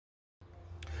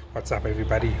What's up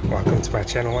everybody, welcome to my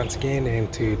channel once again,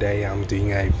 and today I'm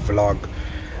doing a vlog.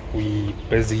 We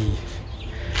busy,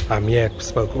 I'm here at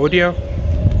Bespoke Audio,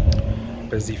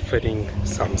 busy fitting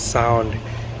some sound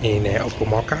in a Opel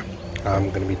Mokka. I'm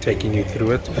going to be taking you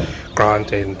through it.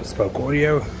 Grant and Bespoke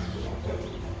Audio,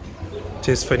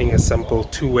 just fitting a simple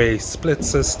two-way split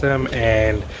system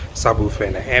and subwoofer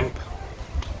and an amp.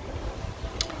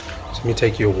 So let me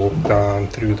take you a walk down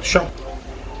through the shop.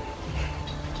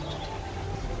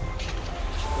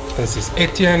 This is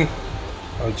Etienne,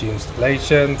 OG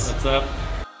Installations. What's up?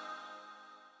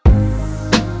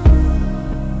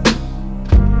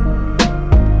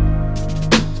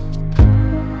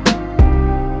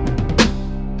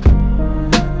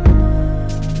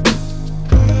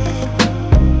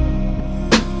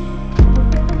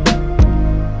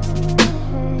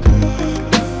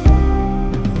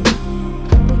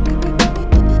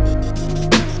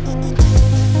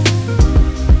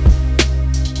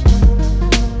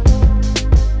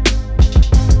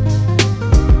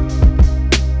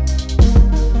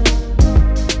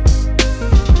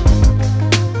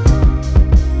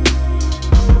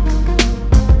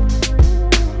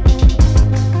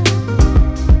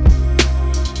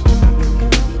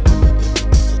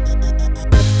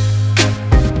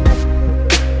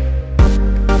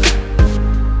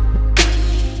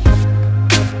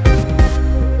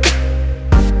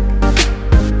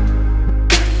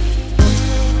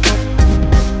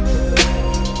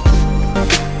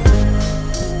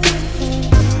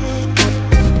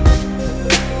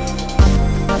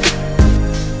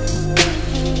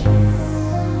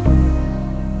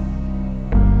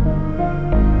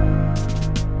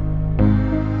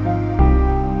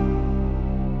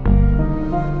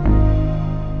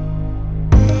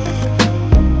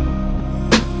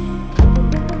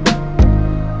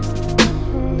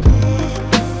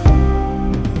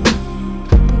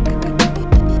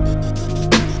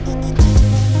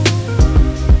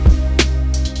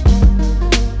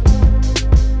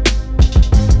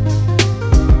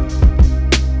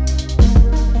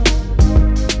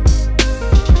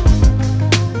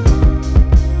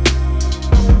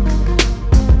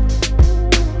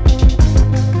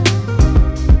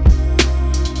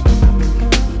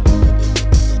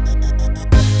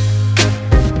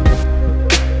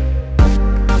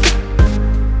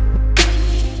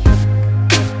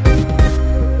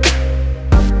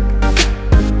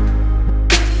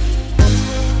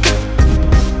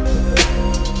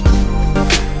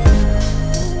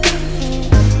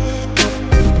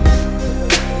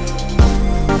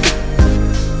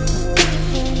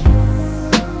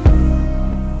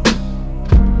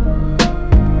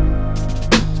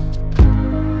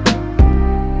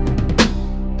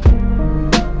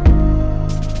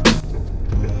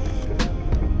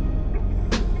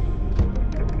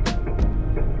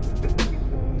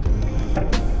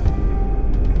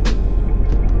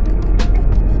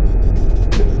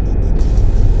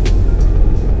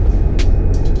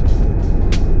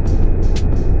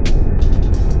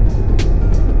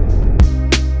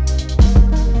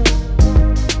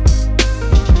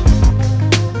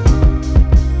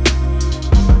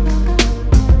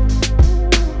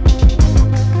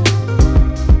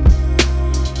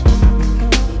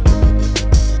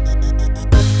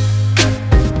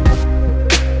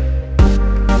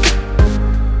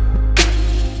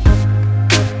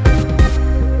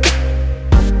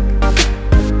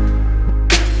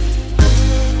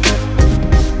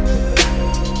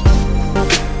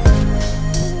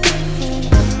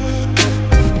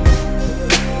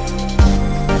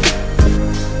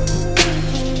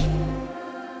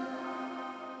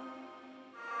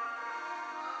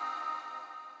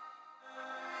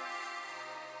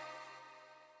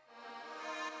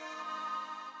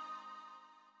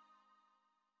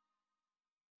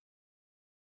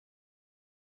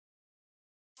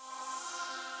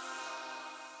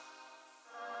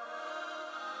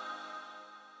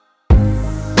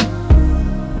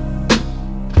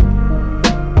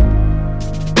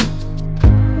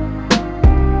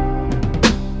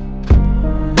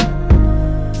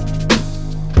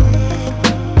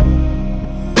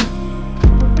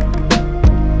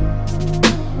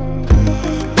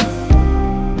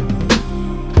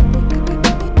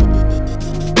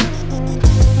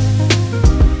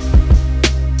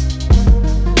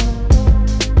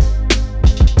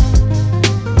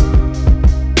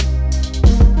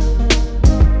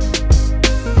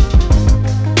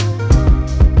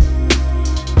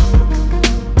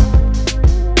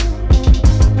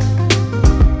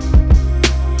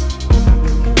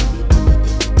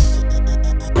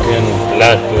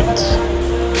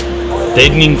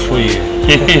 Deadening for you.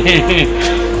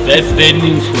 That's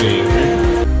deadening for you.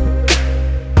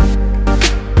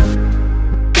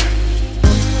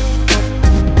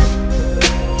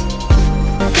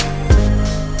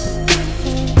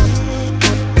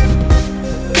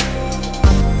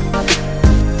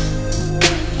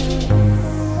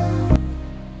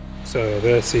 So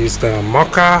this is the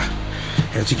Mokka.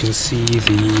 As you can see,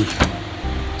 the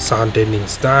sound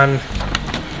deadening's done,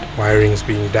 wiring's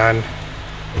being done.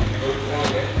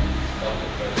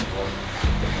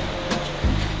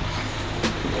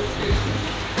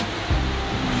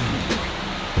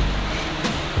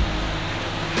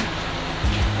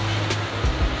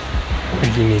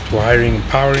 Really neat wiring and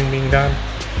powering being done.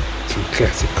 Some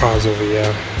classic cars over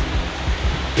here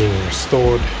being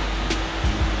restored.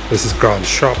 This is Grant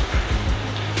shop.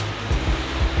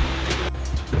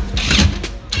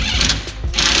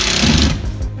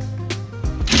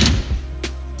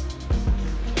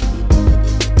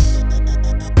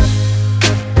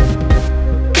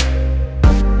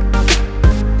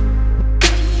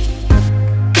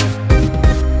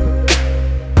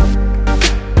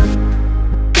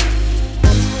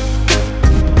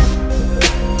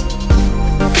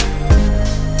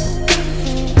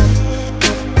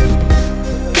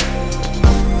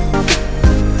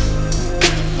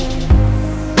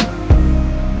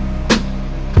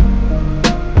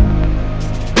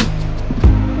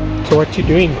 So what you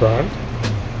doing, Grant?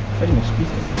 Fitting a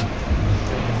speaker.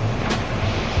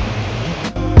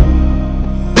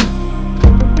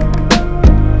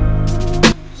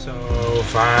 So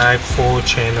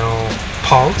 4-channel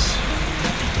pulse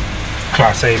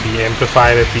Class AB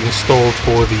amplifier that we installed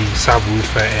for the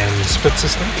subwoofer and split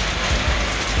system.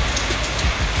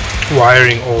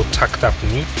 Wiring all tucked up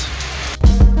neat.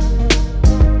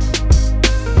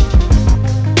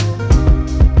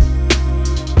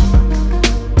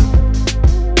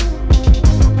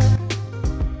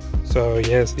 So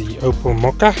here's the Opel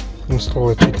Mokka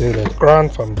install that we did at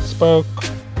Grant from Bespoke.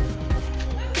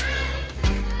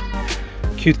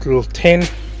 Cute little 10.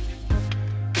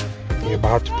 We're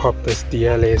about to pop this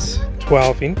DLS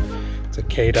 12 in. It's a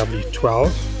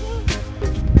KW12.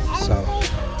 So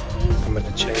I'm going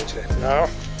to change that now.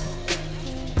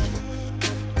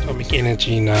 Atomic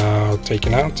energy now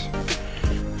taken out.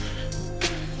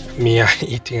 Mia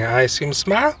eating an ice cream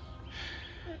smile.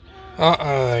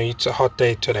 It's a hot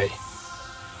day today.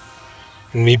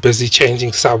 And me busy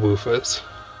changing subwoofers.